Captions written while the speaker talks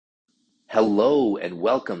Hello and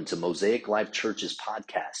welcome to Mosaic Life Church's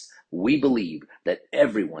podcast. We believe that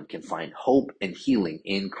everyone can find hope and healing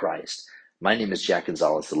in Christ. My name is Jack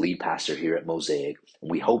Gonzalez, the lead pastor here at Mosaic, and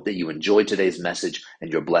we hope that you enjoyed today's message and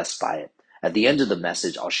you're blessed by it. At the end of the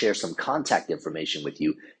message, I'll share some contact information with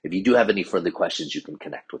you. If you do have any further questions, you can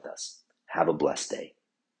connect with us. Have a blessed day.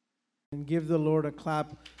 And give the Lord a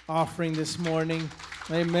clap offering this morning.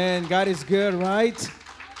 Amen. God is good, right?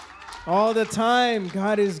 All the time,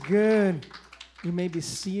 God is good. You may be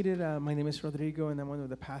seated. My name is Rodrigo, and I'm one of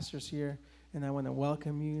the pastors here. And I want to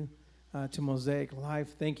welcome you to Mosaic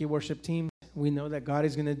Life. Thank you, worship team. We know that God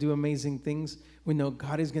is going to do amazing things. We know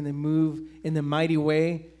God is going to move in a mighty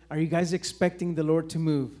way. Are you guys expecting the Lord to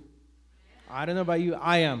move? I don't know about you.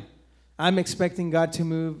 I am. I'm expecting God to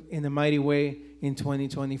move in a mighty way in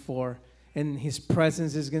 2024. And His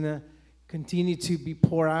presence is going to continue to be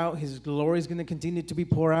poured out. His glory is going to continue to be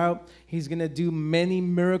poured out. He's going to do many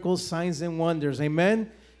miracles, signs, and wonders. Amen?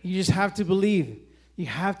 You just have to believe. You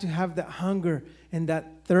have to have that hunger and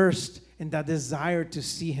that thirst and that desire to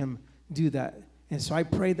see Him do that. And so I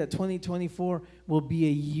pray that 2024 will be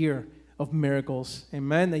a year of miracles.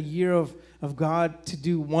 Amen? A year of God to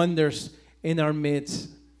do wonders in our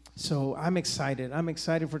midst. So I'm excited. I'm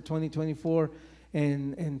excited for 2024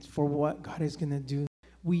 and for what God is going to do.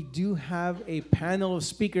 We do have a panel of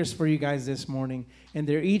speakers for you guys this morning, and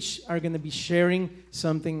they each are going to be sharing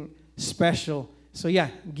something special. So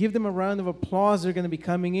yeah, give them a round of applause. They're going to be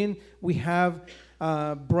coming in. We have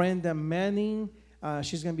Brenda Manning.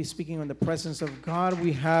 She's going to be speaking on the presence of God.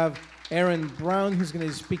 We have Aaron Brown, who's going to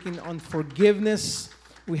be speaking on forgiveness.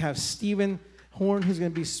 We have Stephen Horn, who's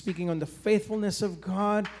going to be speaking on the faithfulness of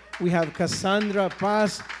God. We have Cassandra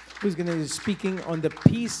Paz, who's going to be speaking on the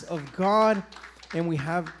peace of God. And we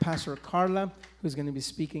have Pastor Carla, who's going to be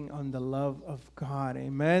speaking on the love of God.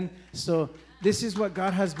 Amen. So this is what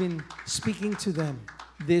God has been speaking to them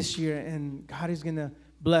this year, and God is going to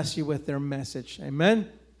bless you with their message.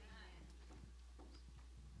 Amen.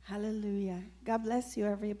 Hallelujah. God bless you,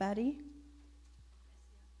 everybody.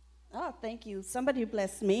 Oh, thank you. Somebody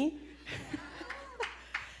bless me.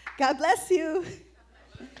 God bless you.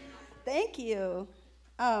 Thank you.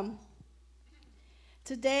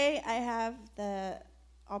 Today I have the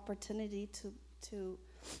opportunity to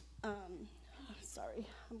sorry,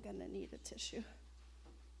 I'm going to need a tissue.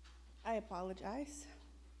 I apologize.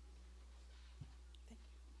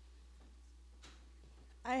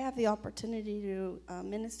 I have the opportunity to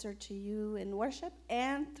minister to you in worship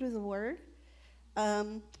and through the word.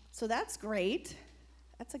 So that's great.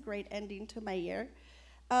 That's a great ending to my year.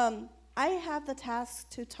 I have the task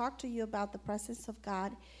to talk to you about the presence of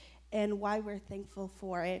God and why we're thankful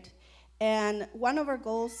for it. And one of our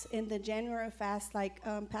goals in the January fast, like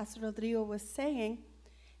Pastor Rodrigo was saying,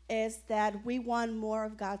 is that we want more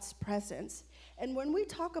of God's presence. And when we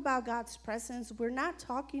talk about God's presence, we're not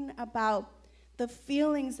talking about the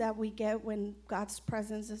feelings that we get when God's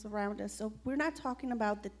presence is around us. So we're not talking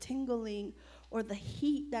about the tingling or the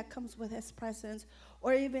heat that comes with His presence,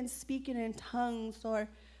 or even speaking in tongues, or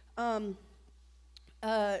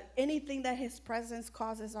anything that His presence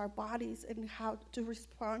causes our bodies and how to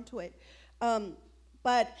respond to it, or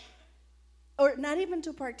not even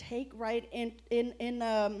to partake, right, in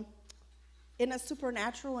a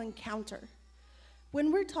supernatural encounter.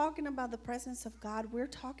 When we're talking about the presence of God, we're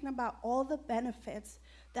talking about all the benefits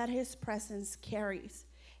that His presence carries.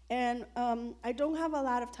 And I don't have a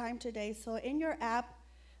lot of time today, so in your app,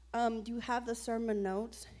 you have the sermon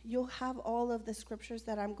notes. You'll have all of the scriptures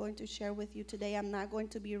that I'm going to share with you today. I'm not going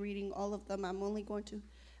to be reading all of them. I'm only going to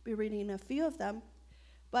be reading a few of them.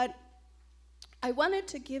 But I wanted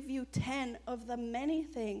to give you 10 of the many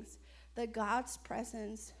things that God's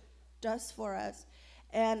presence does for us,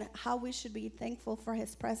 and how we should be thankful for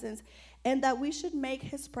His presence, and that we should make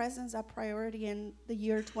His presence a priority in the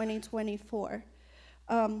year 2024.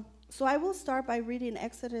 So I will start by reading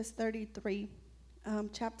Exodus 33.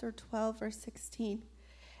 Chapter 12, verse 16.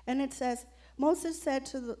 And it says, Moses said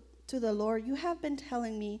to the Lord, "You have been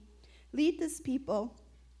telling me, lead this people,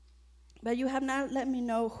 but you have not let me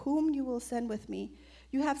know whom you will send with me.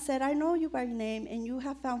 You have said, I know you by name, and you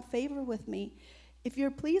have found favor with me. If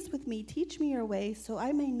you're pleased with me, teach me your ways, so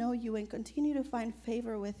I may know you and continue to find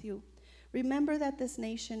favor with you. Remember that this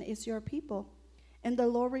nation is your people." And the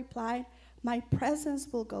Lord replied, "My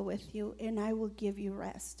presence will go with you, and I will give you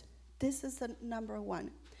rest." This is the number one.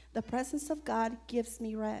 The presence of God gives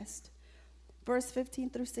me rest. Verse 15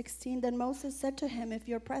 through 16, then Moses said to him, "If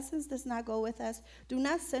your presence does not go with us, do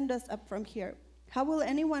not send us up from here. How will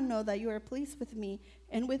anyone know that you are pleased with me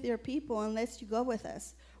and with your people unless you go with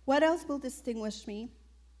us? What else will distinguish me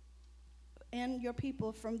and your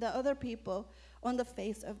people from the other people on the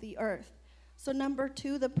face of the earth. So number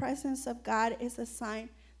 2, the presence of God is a sign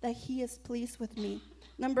that he is pleased with me.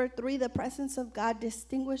 Number 3, the presence of God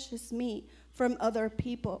distinguishes me from other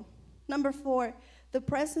people. Number 4, the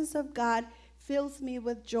presence of God fills me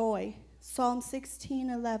with joy. Psalm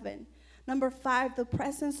 16:11. Number 5, the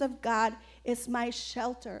presence of God is my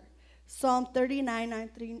shelter. Psalm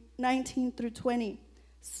 39:19 through 20.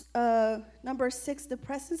 Number 6, the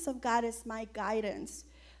presence of God is my guidance.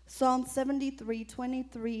 Psalm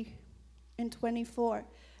 73:23 and 24.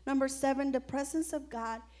 Number 7, the presence of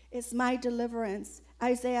God is my deliverance.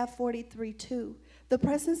 Isaiah 43:2. The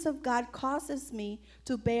presence of God causes me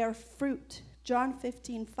to bear fruit. John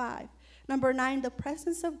 15:5. Number 9, the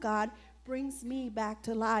presence of God brings me back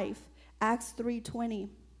to life. Acts 3:20.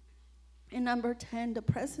 And number 10, the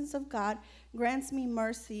presence of God grants me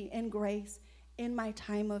mercy and grace in my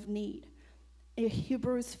time of need. In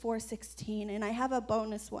Hebrews 4:16. And I have a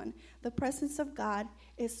bonus one. The presence of God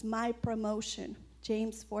is my promotion.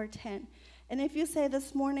 James 4:10. And if you say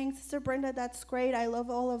this morning, Sister Brenda, that's great. I love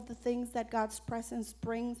all of the things that God's presence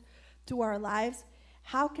brings to our lives.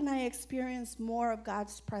 How can I experience more of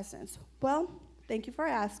God's presence? Well, thank you for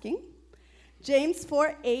asking. James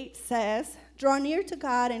 4:8 says, draw near to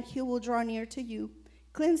God and he will draw near to you.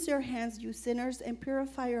 Cleanse your hands, you sinners, and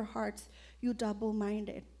purify your hearts, you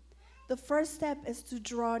double-minded. The first step is to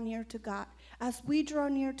draw near to God. As we draw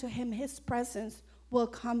near to him, his presence will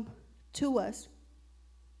come to us.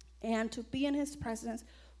 And to be in his presence,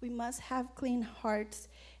 we must have clean hearts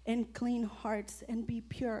and be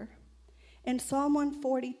pure. In Psalm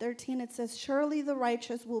 140:13, it says, surely the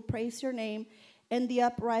righteous will praise your name, and the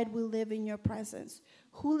upright will live in your presence.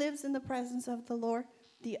 Who lives in the presence of the Lord?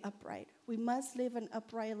 The upright. We must live an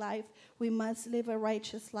upright life. We must live a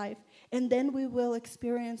righteous life. And then we will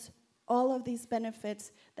experience all of these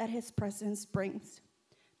benefits that his presence brings.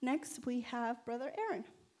 Next, we have Brother Aaron,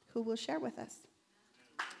 who will share with us.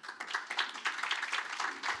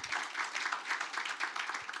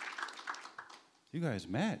 You guys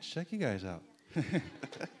match. Check you guys out.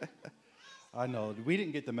 I know. We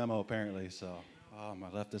didn't get the memo, apparently, so I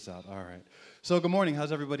left this out. All right. So good morning.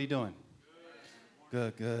 How's everybody doing?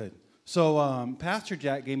 Good. So Pastor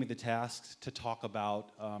Jack gave me the task to talk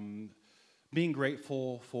about being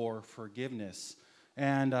grateful for forgiveness.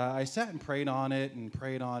 And I sat and prayed on it,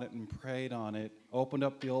 opened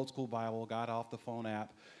up the old school Bible, got off the phone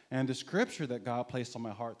app, and the scripture that God placed on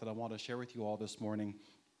my heart that I want to share with you all this morning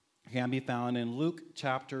can be found in Luke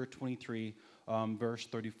chapter 23, verse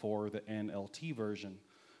 34, the NLT version.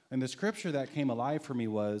 And the scripture that came alive for me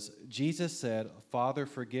was, Jesus said, Father,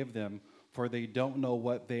 forgive them, for they don't know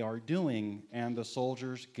what they are doing. And the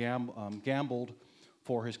soldiers gambled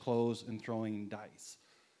for his clothes and throwing dice.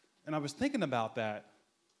 And I was thinking about that.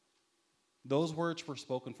 Those words were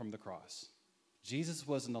spoken from the cross. Jesus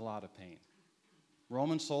was in a lot of pain.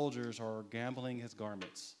 Roman soldiers are gambling his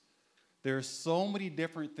garments. There's so many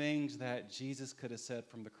different things that Jesus could have said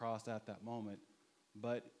from the cross at that moment,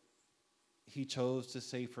 but he chose to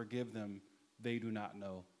say, forgive them, they do not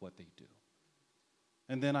know what they do.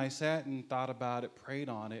 And then I sat and thought about it, prayed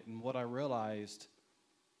on it, and what I realized,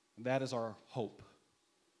 that is our hope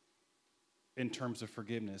in terms of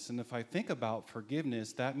forgiveness. And if I think about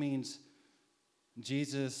forgiveness, that means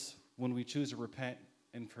Jesus, when we choose to repent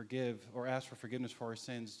and forgive or ask for forgiveness for our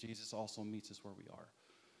sins, Jesus also meets us where we are.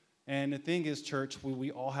 And the thing is, church,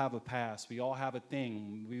 we all have a past. We all have a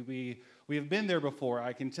thing. We have been there before.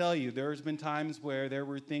 I can tell you there's been times where there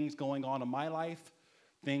were things going on in my life,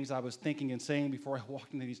 things I was thinking and saying before I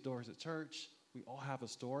walked into these doors at church. We all have a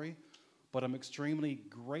story. But I'm extremely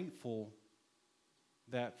grateful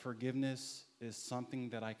that forgiveness is something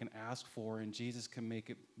that I can ask for, and Jesus can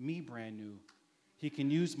make it me brand new. He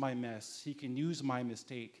can use my mess. He can use my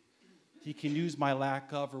mistake. He can use my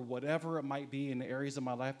lack of, or whatever it might be in the areas of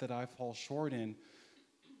my life that I fall short in.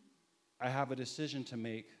 I have a decision to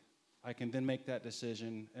make. I can then make that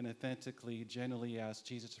decision and authentically, genuinely ask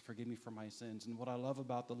Jesus to forgive me for my sins. And what I love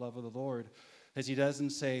about the love of the Lord is he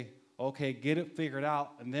doesn't say, okay, get it figured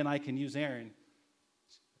out, and then I can use Aaron.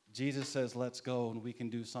 Jesus says, let's go, and we can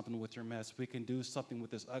do something with your mess. We can do something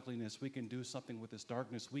with this ugliness. We can do something with this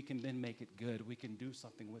darkness. We can then make it good. We can do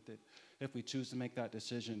something with it if we choose to make that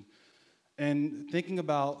decision. And thinking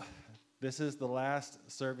about, this is the last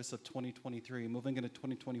service of 2023, moving into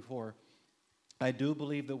 2024, I do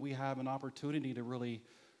believe that we have an opportunity to really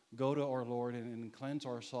go to our Lord and cleanse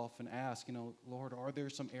ourselves and ask, Lord, are there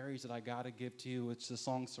some areas that I got to give to you? It's the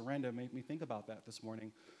song Surrender made me think about that this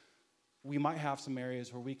morning. We might have some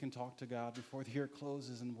areas where we can talk to God before the year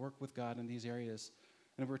closes and work with God in these areas.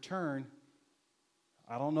 And in return,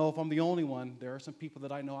 I don't know if I'm the only one. There are some people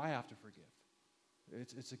that I know I have to forgive.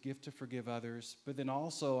 It's a gift to forgive others. But then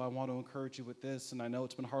also, I want to encourage you with this, and I know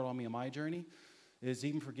it's been hard on me in my journey, is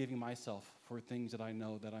even forgiving myself for things that I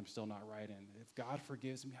know that I'm still not right in. If God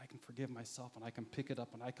forgives me, I can forgive myself, and I can pick it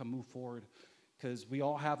up, and I can move forward. Because we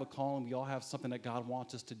all have a calling. We all have something that God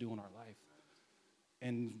wants us to do in our life.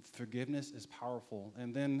 And forgiveness is powerful.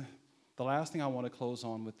 And then the last thing I want to close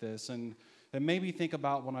on with this, and it made me think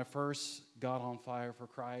about when I first got on fire for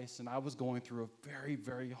Christ, and I was going through a very,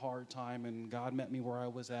 very hard time, and God met me where I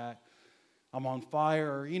was at. I'm on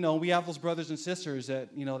fire. You know, we have those brothers and sisters that,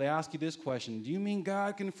 you know, they ask you this question: do you mean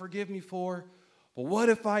God can forgive me for? Well, what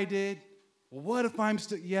if I did? Well, what if I'm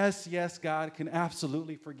still? Yes, God can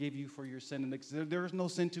absolutely forgive you for your sin. And there is no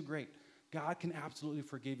sin too great. God can absolutely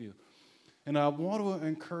forgive you. And I want to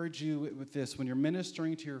encourage you with this. When you're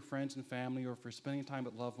ministering to your friends and family, or if you're spending time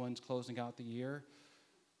with loved ones closing out the year,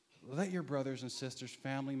 let your brothers and sisters,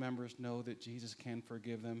 family members know that Jesus can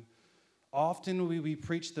forgive them. Often we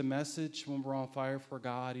preach the message when we're on fire for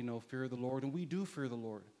God, you know, fear the Lord, and we do fear the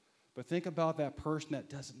Lord. But think about that person that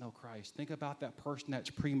doesn't know Christ. Think about that person that's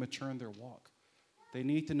premature in their walk. They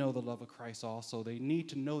need to know the love of Christ also. They need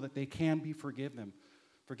to know that they can be forgiven.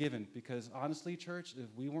 Because honestly, church,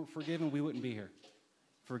 if we weren't forgiven, we wouldn't be here.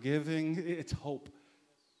 Forgiving, it's hope.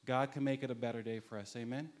 God can make it a better day for us.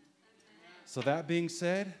 Amen? So that being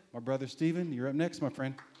said, my brother Stephen, you're up next, my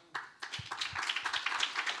friend.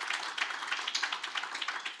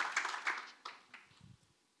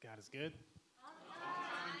 God is good.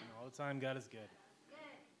 All the time, God is good.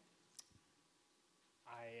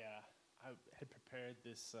 I had prepared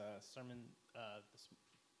this sermon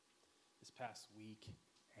this past week,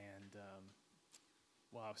 and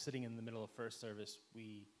while I was sitting in the middle of first service,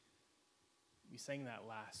 we sang that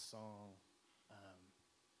last song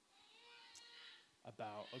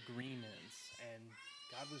about agreements, and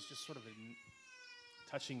God was just sort of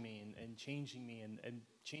touching me and changing me and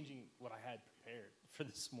changing what I had prepared for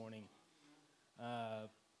this morning,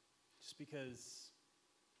 just because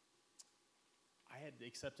I had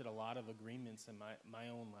accepted a lot of agreements in my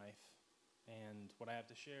own life, and what I have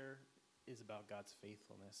to share is about God's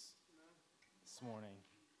faithfulness this morning.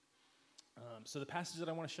 So the passage that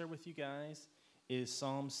I want to share with you guys is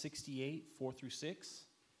Psalm 68, 4 through 6.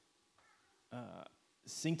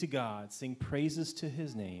 Sing to God, sing praises to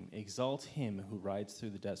his name, exalt him who rides through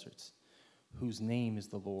the deserts, whose name is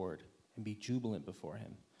the Lord, and be jubilant before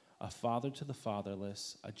him. A father to the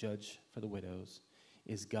fatherless, a judge for the widows,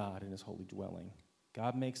 is God in his holy dwelling.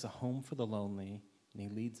 God makes a home for the lonely, and he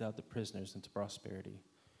leads out the prisoners into prosperity.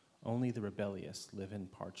 Only the rebellious live in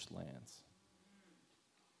parched lands.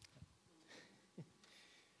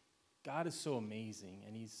 God is so amazing,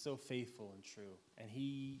 and he's so faithful and true, and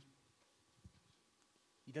he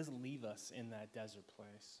doesn't leave us in that desert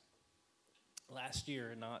place. Last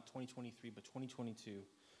year, not 2023, but 2022,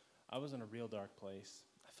 I was in a real dark place.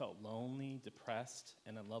 I felt lonely, depressed,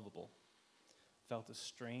 and unlovable. I felt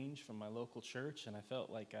estranged from my local church, and I felt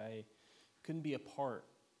like I couldn't be a part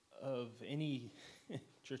of any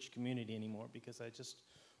church community anymore because I just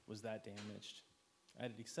was that damaged. I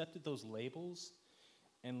had accepted those labels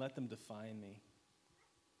and let them define me.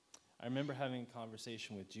 I remember having a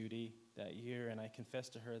conversation with Judy that year, and I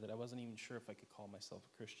confessed to her that I wasn't even sure if I could call myself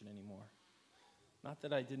a Christian anymore. Not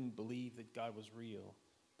that I didn't believe that God was real,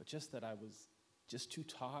 but just that I was just too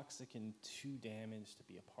toxic and too damaged to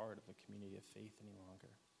be a part of a community of faith any longer.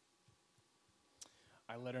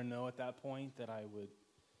 I let her know at that point that I would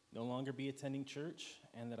no longer be attending church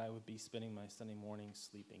and that I would be spending my Sunday mornings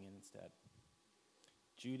sleeping in instead.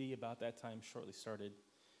 Judy, about that time, shortly started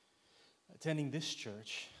attending this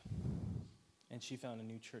church, and she found a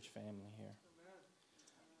new church family here.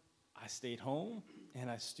 I stayed home, and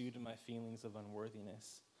I stewed in my feelings of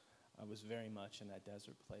unworthiness. I was very much in that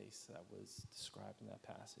desert place that was described in that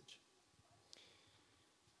passage.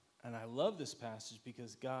 And I love this passage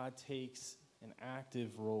because God takes an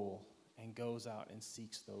active role and goes out and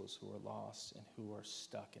seeks those who are lost and who are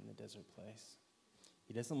stuck in the desert place.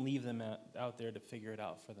 He doesn't leave them out there to figure it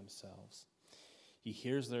out for themselves. He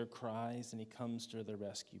hears their cries, and he comes to their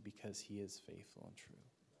rescue because he is faithful and true.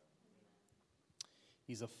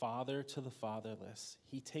 He's a father to the fatherless.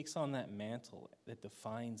 He takes on that mantle that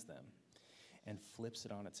defines them and flips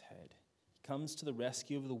it on its head. He comes to the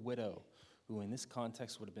rescue of the widow, who in this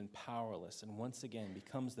context would have been powerless, and once again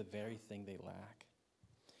becomes the very thing they lack.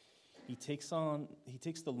 He takes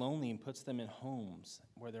the lonely and puts them in homes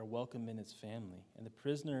where they're welcomed in his family, and the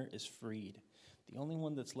prisoner is freed. The only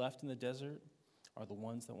one that's left in the desert are the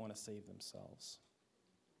ones that want to save themselves.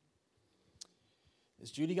 As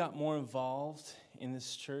Judy got more involved in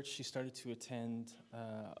this church, she started to attend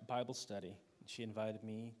Bible study. She invited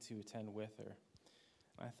me to attend with her.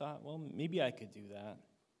 I thought, well, maybe I could do that.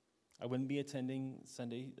 I wouldn't be attending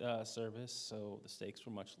Sunday service, so the stakes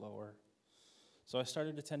were much lower. So I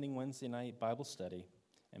started attending Wednesday night Bible study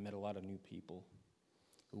and met a lot of new people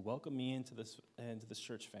who welcomed me into this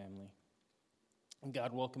church family. And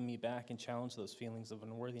God welcomed me back and challenged those feelings of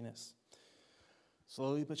unworthiness.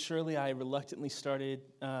 Slowly but surely, I reluctantly started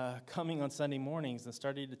coming on Sunday mornings and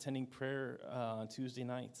started attending prayer on Tuesday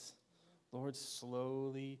nights. Lord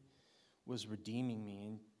slowly was redeeming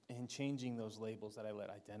me and changing those labels that I let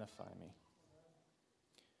identify me.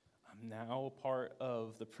 I'm now a part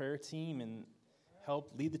of the prayer team and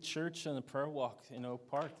helped lead the church on the prayer walk in Oak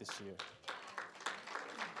Park this year.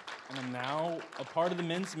 And I'm now a part of the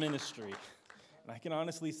men's ministry. And I can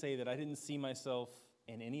honestly say that I didn't see myself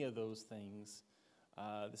in any of those things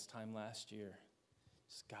this time last year.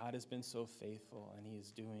 Just God has been so faithful, and he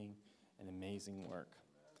is doing an amazing work.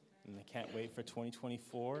 And I can't wait for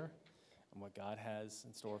 2024 and what God has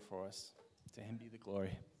in store for us. To him be the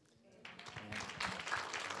glory. And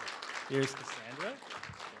here's Cassandra.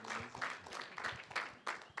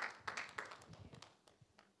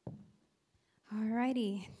 All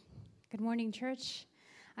righty. Good morning, church.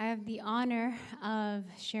 I have the honor of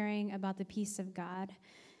sharing about the peace of God.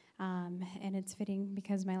 And it's fitting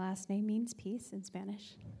because my last name means peace in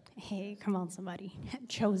Spanish. Hey, come on, somebody.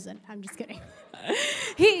 Chosen. I'm just kidding.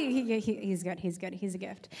 He's good. He's good. He's a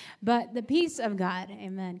gift. But the peace of God.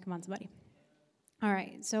 Amen. Come on, somebody. All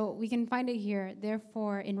right. So we can find it here.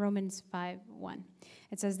 Therefore, in Romans 5:1,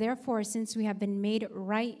 it says, "Therefore, since we have been made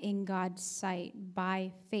right in God's sight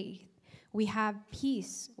by faith, we have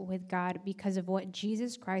peace with God because of what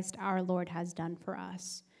Jesus Christ our Lord has done for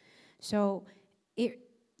us." So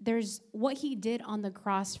there's what he did on the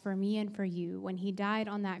cross for me and for you. When he died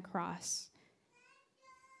on that cross,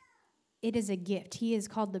 it is a gift. He is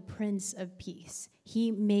called the Prince of Peace. He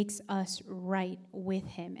makes us right with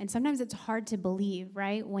him. And sometimes it's hard to believe,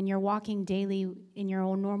 right? When you're walking daily in your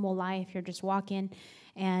own normal life, you're just walking,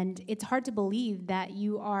 and it's hard to believe that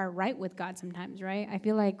you are right with God sometimes, right? I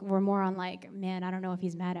feel like we're more on like, man, I don't know if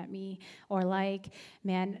he's mad at me, or like,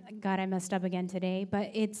 man, God, I messed up again today.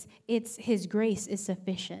 But it's his grace is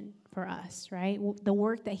sufficient for us, right? The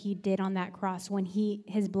work that he did on that cross, when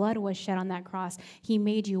his blood was shed on that cross, he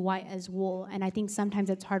made you white as wool. And I think sometimes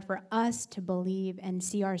it's hard for us to believe and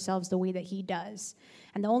see ourselves the way that he does.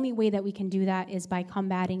 And the only way that we can do that is by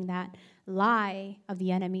combating that lie of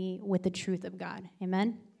the enemy with the truth of God.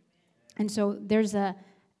 Amen? And so there's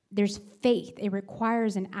faith. It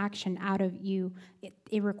requires an action out of you.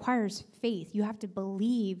 It requires faith. You have to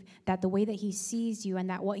believe that the way that he sees you and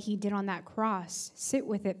that what he did on that cross, sit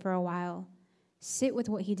with it for a while. Sit with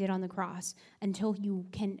what he did on the cross until you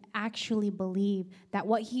can actually believe that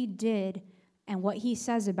what he did and what he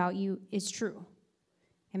says about you is true.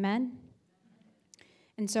 Amen?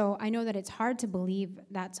 And so I know that it's hard to believe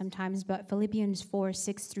that sometimes, but Philippians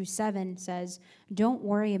 4:6-7 says, "Don't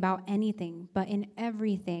worry about anything, but in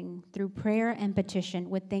everything, through prayer and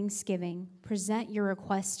petition with thanksgiving, present your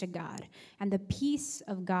requests to God. And the peace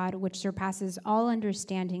of God, which surpasses all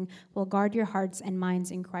understanding, will guard your hearts and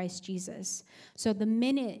minds in Christ Jesus." So the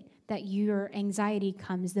minute that your anxiety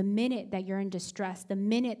comes, the minute that you're in distress, the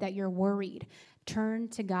minute that you're worried, turn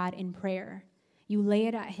to God in prayer. You lay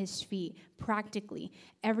it at his feet practically.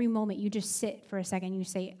 Every moment you just sit for a second. You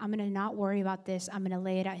say, I'm going to not worry about this. I'm going to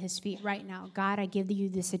lay it at his feet right now. God, I give you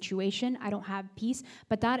this situation. I don't have peace.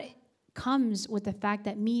 But that comes with the fact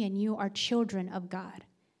that me and you are children of God.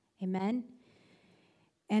 Amen?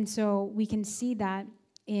 And so we can see that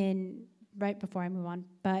right before I move on.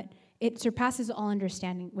 But it surpasses all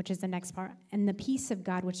understanding, which is the next part. And the peace of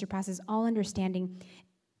God, which surpasses all understanding,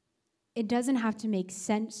 it doesn't have to make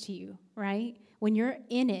sense to you, right? When you're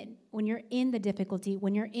in it, when you're in the difficulty,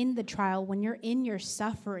 when you're in the trial, when you're in your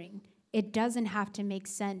suffering, it doesn't have to make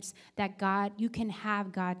sense that you can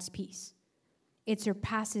have God's peace. It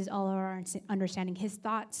surpasses all of our understanding. His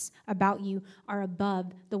thoughts about you are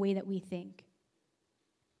above the way that we think.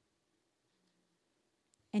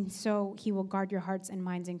 And so he will guard your hearts and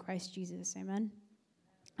minds in Christ Jesus. Amen?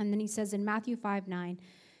 And then he says in Matthew 5:9,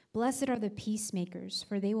 "Blessed are the peacemakers,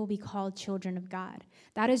 for they will be called children of God."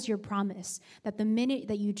 That is your promise, that the minute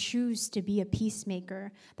that you choose to be a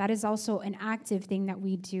peacemaker, that is also an active thing that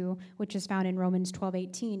we do, which is found in Romans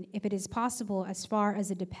 12:18. "If it is possible, as far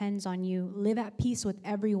as it depends on you, live at peace with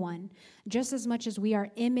everyone, just as much as we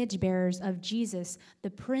are image bearers of Jesus,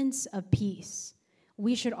 the Prince of Peace.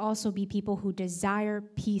 we should also be people who desire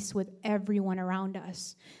peace with everyone around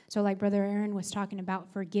us. So like Brother Aaron was talking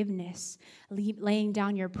about forgiveness, laying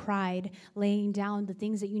down your pride, laying down the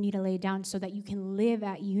things that you need to lay down so that you can live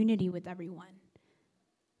at unity with everyone.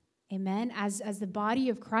 Amen. As the body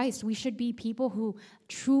of Christ, we should be people who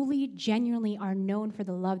truly, genuinely are known for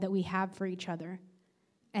the love that we have for each other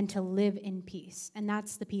and to live in peace. And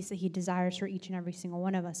that's the peace that he desires for each and every single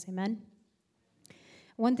one of us. Amen.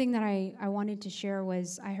 One thing that I wanted to share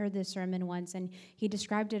was I heard this sermon once, and he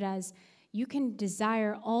described it as you can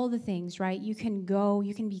desire all the things, right? You can go,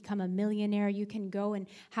 you can become a millionaire, you can go and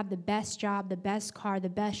have the best job, the best car, the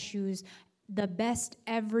best shoes, the best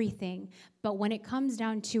everything. But when it comes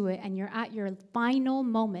down to it and you're at your final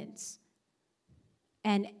moments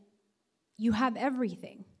and you have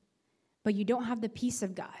everything, but you don't have the peace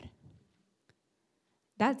of God,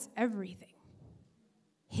 that's everything.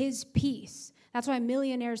 His peace. That's why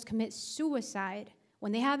millionaires commit suicide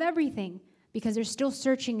when they have everything, because they're still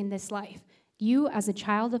searching in this life. You, as a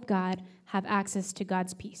child of God, have access to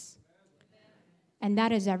God's peace. And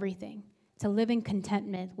that is everything. To live in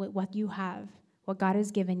contentment with what you have, what God has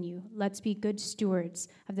given you. Let's be good stewards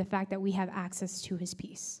of the fact that we have access to his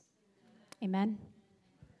peace. Amen.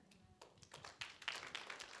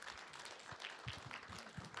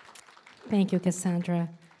 Thank you, Cassandra.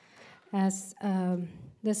 As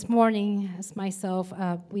this morning, as myself,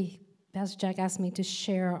 Pastor Jack asked me to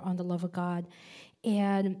share on the love of God.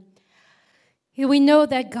 And we know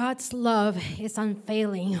that God's love is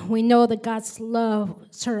unfailing. We know that God's love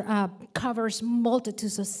covers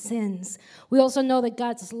multitudes of sins. We also know that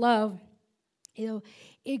God's love,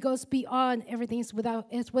 it goes beyond everything.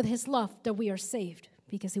 It's with his love that we are saved,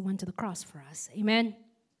 because he went to the cross for us. Amen.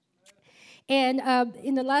 And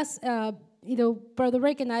in the last, Brother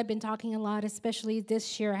Rick and I have been talking a lot, especially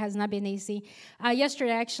this year has not been easy.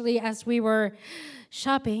 Yesterday, actually, as we were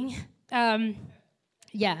shopping,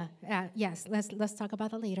 yes, let's talk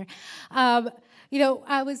about that later.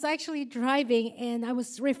 I was actually driving, and I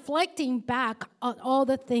was reflecting back on all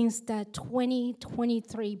the things that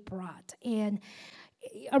 2023 brought. And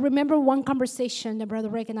I remember one conversation that Brother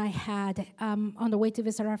Rick and I had on the way to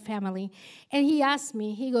visit our family. And he asked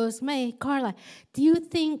me, he goes, Carla, do you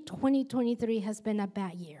think 2023 has been a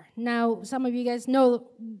bad year? Now, some of you guys know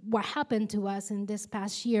what happened to us in this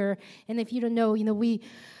past year. And if you don't know,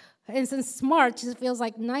 and since March, it feels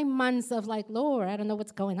like 9 months of like, Lord, I don't know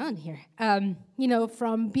what's going on here.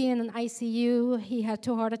 From being in ICU, he had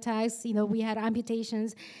 2 heart attacks. We had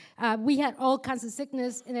amputations. We had all kinds of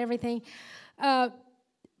sickness and everything.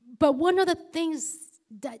 But one of the things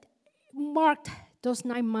that marked those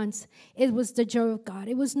 9 months, it was the joy of God.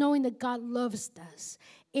 It was knowing that God loves us.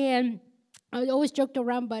 And I always joked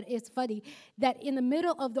around, but it's funny, that in the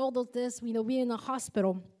middle of all of this, we're in a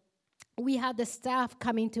hospital, we had the staff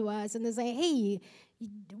coming to us, and they say, hey,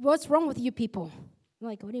 what's wrong with you people? I'm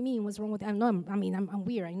like, what do you mean, what's wrong with you? I'm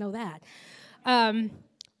weird, I know that.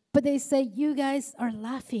 But they say, you guys are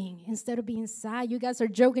laughing instead of being sad. You guys are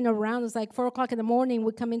joking around. It's like 4 o'clock in the morning,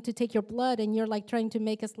 we come in to take your blood, and you're like trying to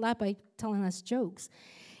make us laugh by telling us jokes.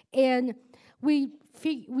 And we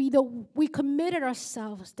committed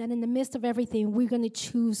ourselves that in the midst of everything, we're going to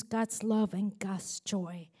choose God's love and God's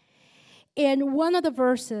joy. And one of the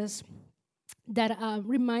verses that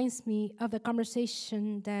reminds me of the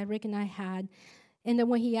conversation that Rick and I had, and then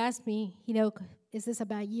when he asked me, is this a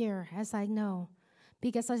bad year? I was like, no.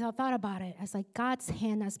 Because as I thought about it, I was like, God's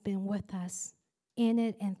hand has been with us in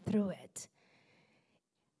it and through it.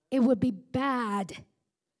 It would be bad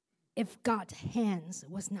if God's hands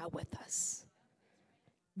was not with us.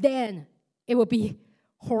 Then it would be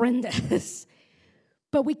horrendous.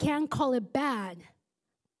 But we can't call it bad,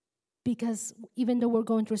 because even though we're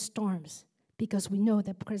going through storms, because we know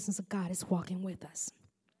the presence of God is walking with us.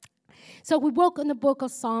 So we woke in the book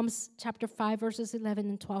of Psalms, chapter 5, verses 11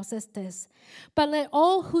 and 12 says this, but let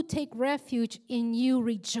all who take refuge in you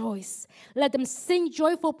rejoice. Let them sing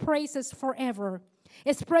joyful praises forever.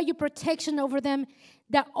 Spread your protection over them,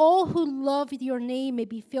 that all who love your name may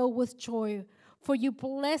be filled with joy. For you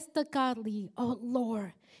bless the godly, O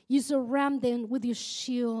Lord. You surround them with your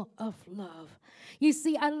shield of love. You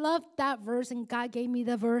see, I love that verse, and God gave me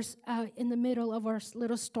the verse in the middle of our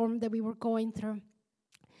little storm that we were going through.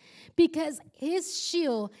 Because his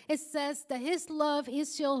shield, it says that his love,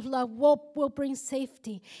 his shield of love will bring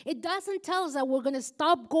safety. It doesn't tell us that we're going to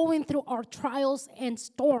stop going through our trials and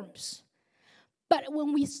storms. But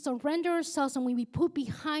when we surrender ourselves and when we put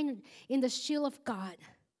behind in the shield of God,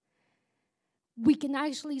 we can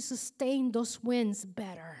actually sustain those winds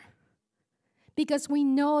better. Because we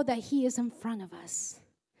know that he is in front of us.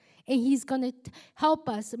 And He's going to help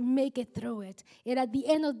us make it through it. And at the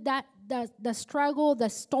end of that, the struggle, the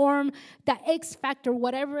storm, the X factor,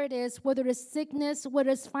 whatever it is, whether it's sickness, whether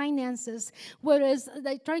it's finances, whether it's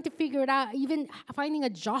like trying to figure it out, even finding a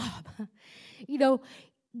job, you know,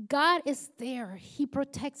 God is there. He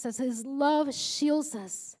protects us. His love shields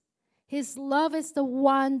us. His love is the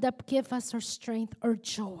one that gives us our strength, our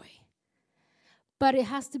joy. But it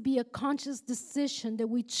has to be a conscious decision that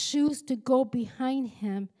we choose to go behind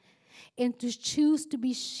Him and to choose to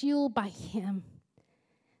be shielded by Him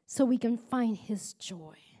so we can find His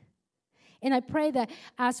joy. And I pray that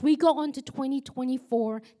as we go on to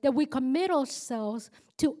 2024, that we commit ourselves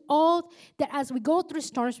to all that as we go through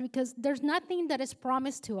storms, because there's nothing that is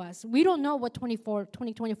promised to us. We don't know what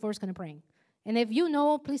 2024 is going to bring. And if you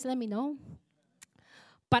know, please let me know.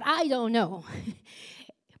 But I don't know.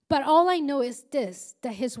 But all I know is this,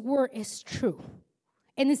 that His word is true.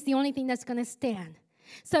 And it's the only thing that's going to stand.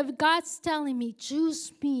 So if God's telling me,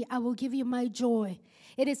 choose me, I will give you my joy.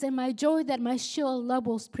 It is in my joy that my shield of love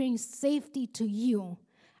will bring safety to you.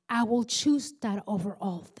 I will choose that over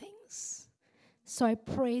all things. So I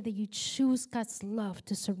pray that you choose God's love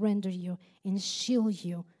to surrender you and shield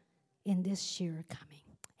you in this year coming.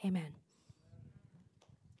 Amen.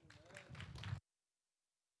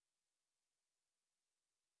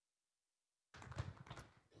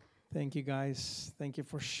 Thank you, guys. Thank you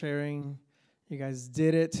for sharing. You guys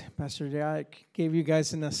did it. Pastor Jack gave you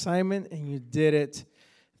guys an assignment, and you did it.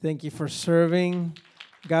 Thank you for serving.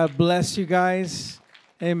 God bless you guys.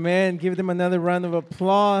 Amen. Give them another round of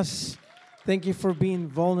applause. Thank you for being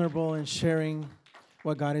vulnerable and sharing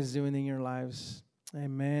what God is doing in your lives.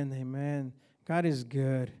 Amen. Amen. God is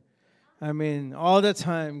good. I mean, all the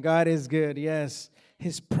time, God is good. Yes.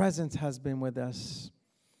 His presence has been with us.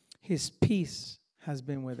 His peace has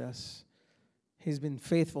been with us. He's been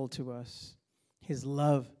faithful to us. His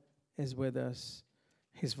love is with us.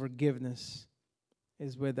 His forgiveness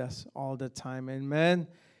is with us all the time. Amen.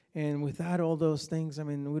 And without all those things, I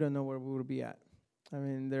mean, we don't know where we would be at. I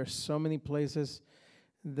mean, there's so many places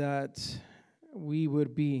that we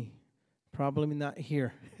would be probably not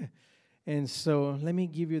here. And so let me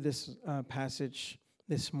give you this passage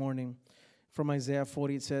this morning from Isaiah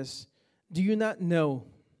 40. It says, "Do you not know?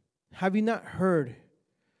 Have you not heard?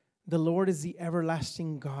 The Lord is the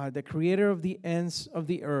everlasting God, the creator of the ends of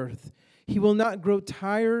the earth. He will not grow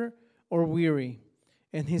tired or weary,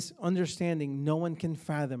 and His understanding no one can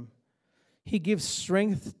fathom. He gives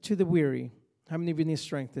strength to the weary." How many of you need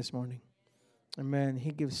strength this morning? Amen.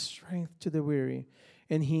 He gives strength to the weary,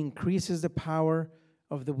 and He increases the power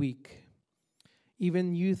of the weak.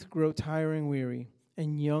 Even youth grow tired and weary,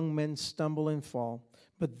 and young men stumble and fall.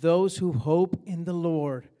 But those who hope in the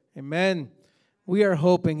Lord, amen. We are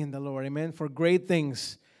hoping in the Lord, amen, for great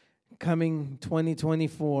things coming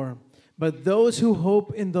 2024. But those who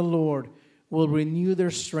hope in the Lord will renew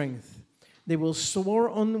their strength. They will soar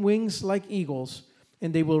on wings like eagles,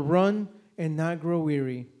 and they will run and not grow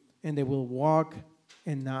weary, and they will walk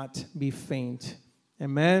and not be faint.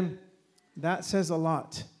 Amen. That says a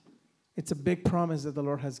lot. It's a big promise that the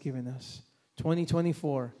Lord has given us.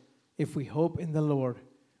 2024, if we hope in the Lord,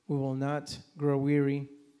 we will not grow weary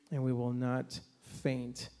and we will not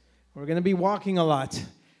faint. We're going to be walking a lot.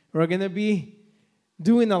 We're going to be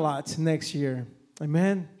doing a lot next year.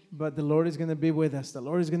 Amen. But the Lord is going to be with us. The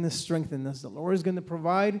Lord is going to strengthen us. The Lord is going to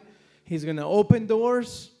provide. He's going to open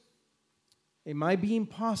doors. It might be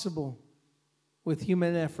impossible with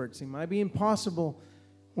human efforts. It might be impossible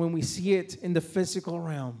when we see it in the physical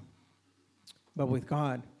realm. But with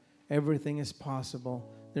God, everything is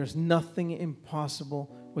possible. There's nothing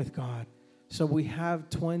impossible with God. So we have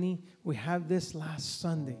this last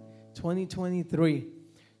Sunday, 2023,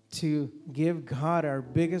 to give God our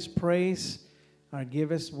biggest praise, our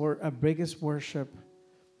biggest worship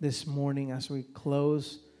this morning as we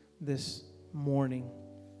close this morning.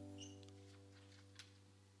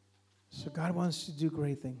 So God wants to do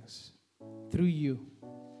great things through you.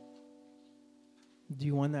 Do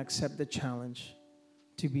you want to accept the challenge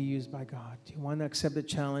to be used by God? Do you want to accept the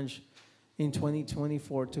challenge in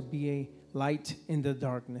 2024 to be a light in the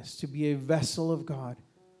darkness, to be a vessel of God,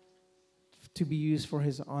 to be used for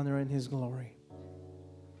His honor and His glory?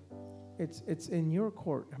 It's in your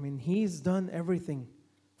court. I mean, He's done everything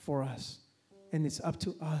for us, and it's up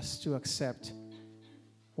to us to accept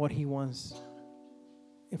what He wants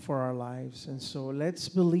for our lives. And so let's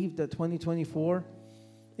believe that 2024,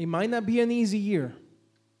 it might not be an easy year.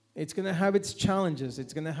 It's going to have its challenges.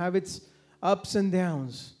 It's going to have its ups and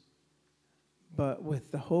downs. But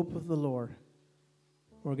with the hope of the Lord,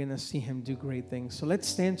 we're going to see Him do great things. So let's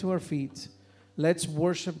stand to our feet. Let's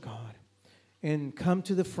worship God. and come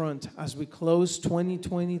to the front as we close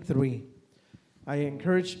 2023. I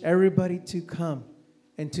encourage everybody to come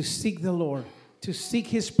and to seek the Lord, to seek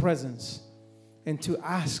His presence, and to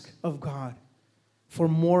ask of God for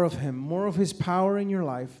more of Him, more of His power in your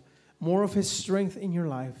life, more of His strength in your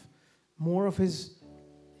life, more of His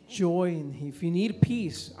joy. If you need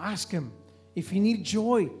peace, ask Him. If you need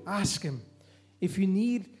joy, ask Him. If you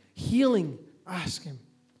need healing, ask Him.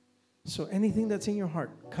 So anything that's in your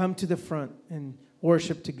heart, come to the front and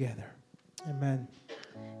worship together. Amen.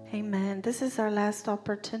 Amen. This is our last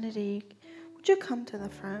opportunity. Would you come to the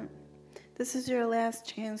front? This is your last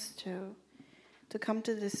chance to come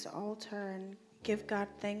to this altar and give God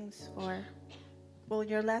thanks for, well,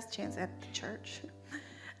 your last chance at the church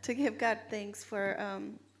to give God thanks for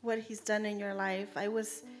what He's done in your life.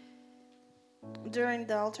 During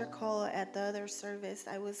the altar call at the other service,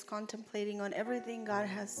 I was contemplating on everything God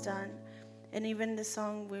has done. And even the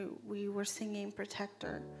song we were singing,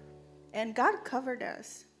 Protector. And God covered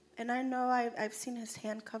us. And I know I've seen His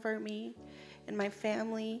hand cover me and my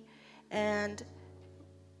family. And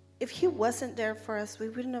if He wasn't there for us, we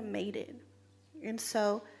wouldn't have made it. And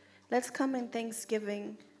so let's come in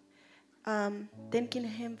thanksgiving, thanking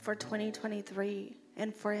Him for 2023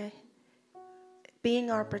 and for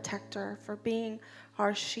being our protector, for being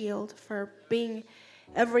our shield, for being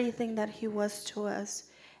everything that He was to us.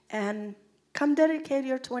 And come dedicate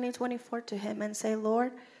your 2024 to Him and say,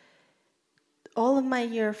 Lord, all of my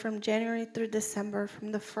year from January through December,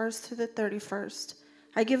 from the 1st to the 31st,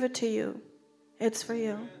 I give it to You. It's for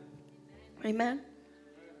You. Amen.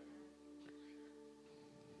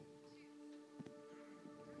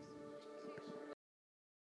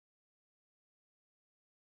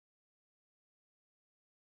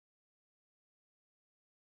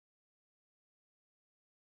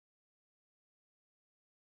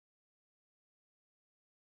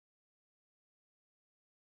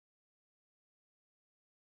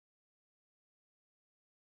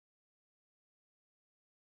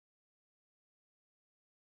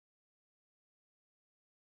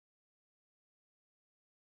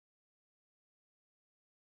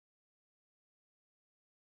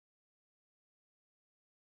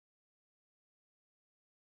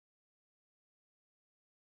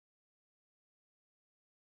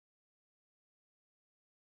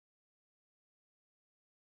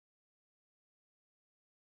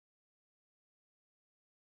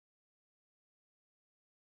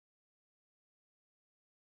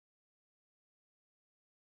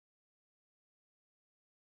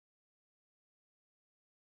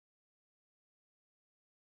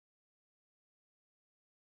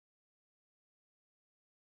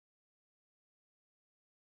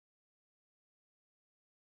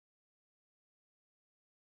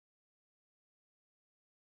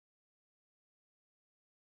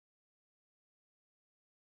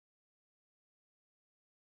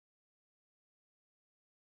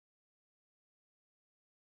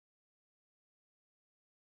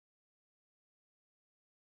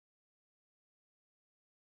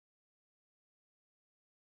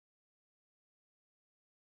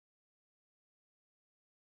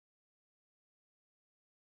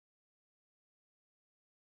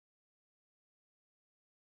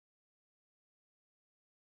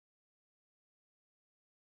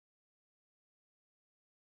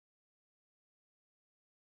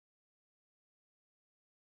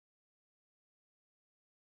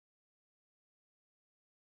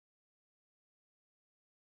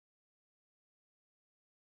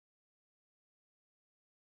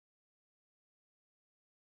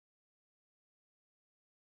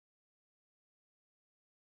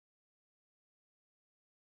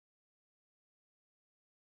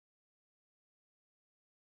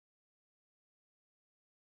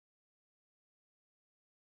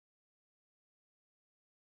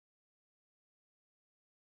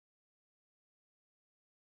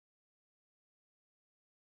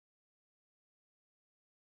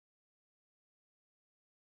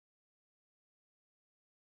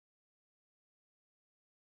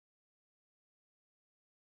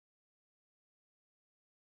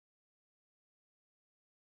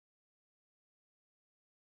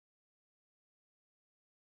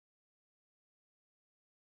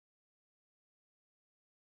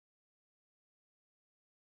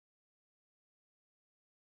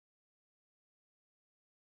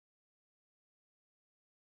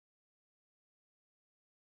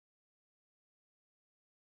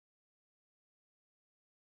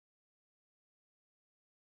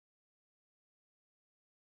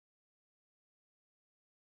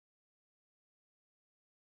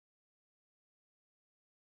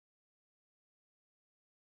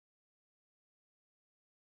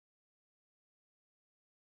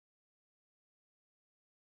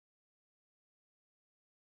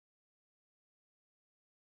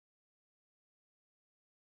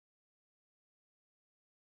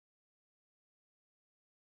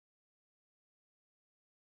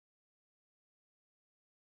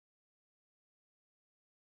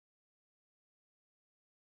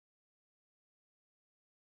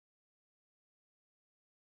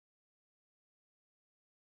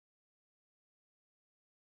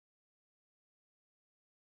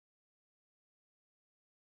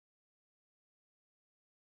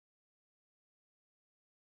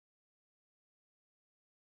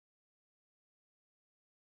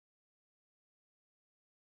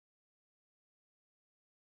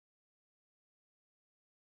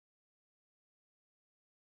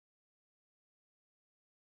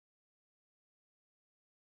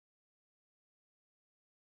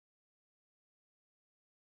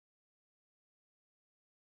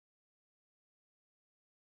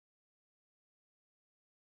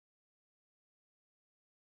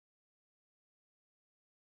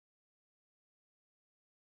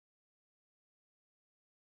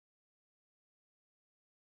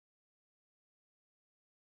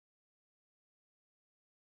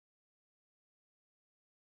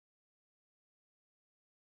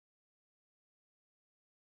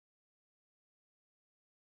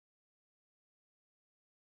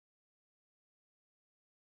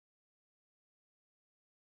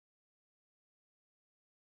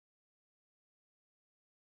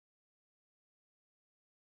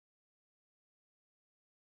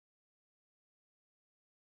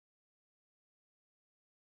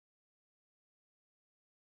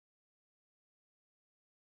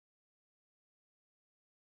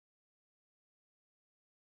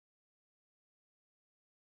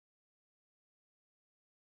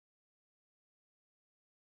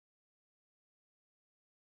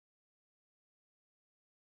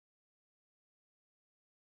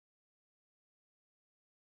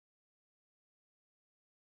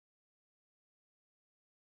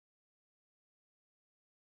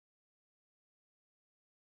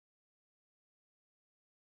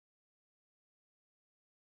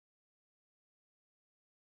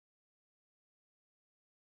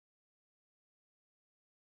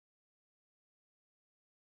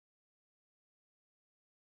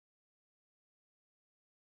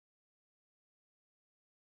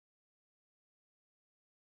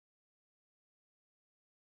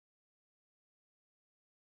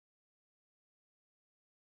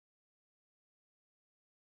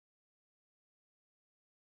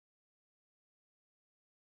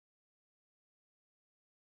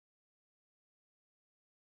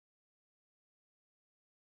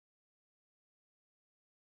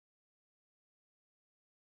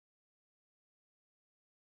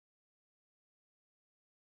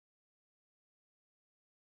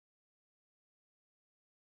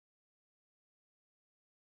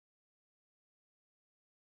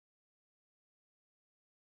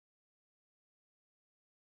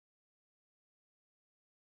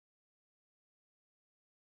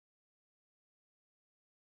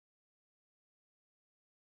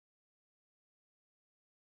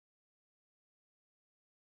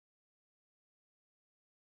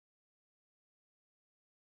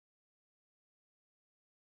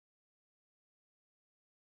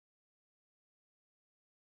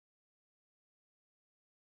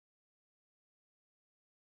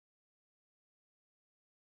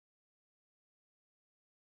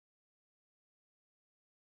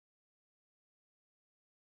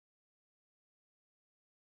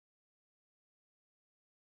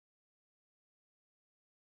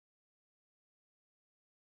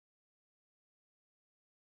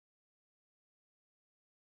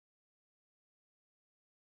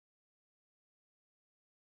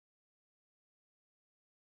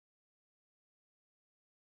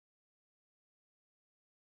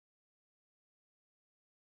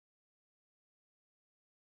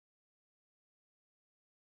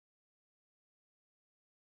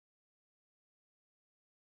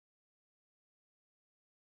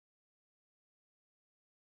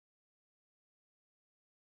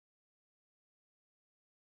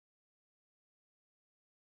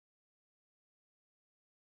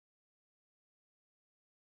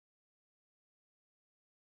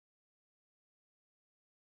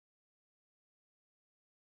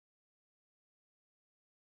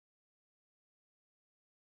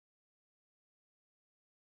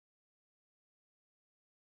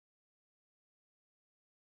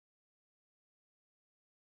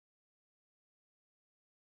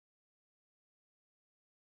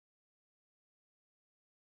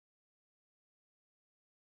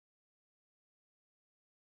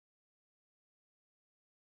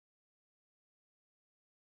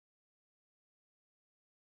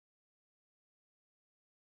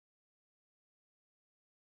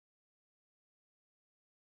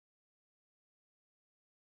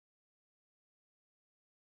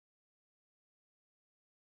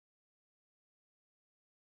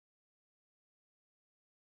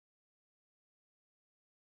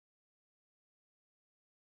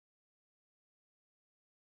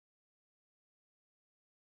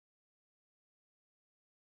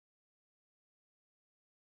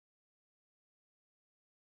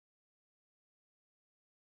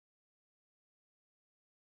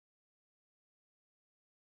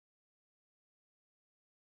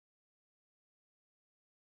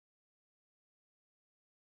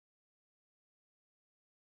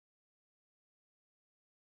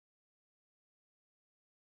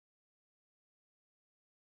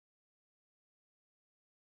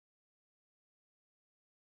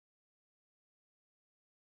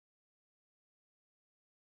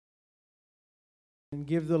 and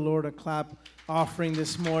give the Lord a clap offering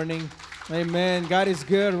this morning. Amen. God is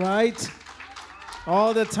good, right?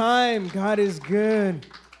 All the time, God is good.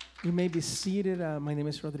 You may be seated. My name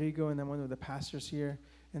is Rodrigo, and I'm one of the pastors here,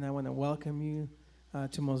 and I want to welcome you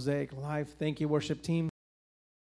to Mosaic Life. Thank you, worship team.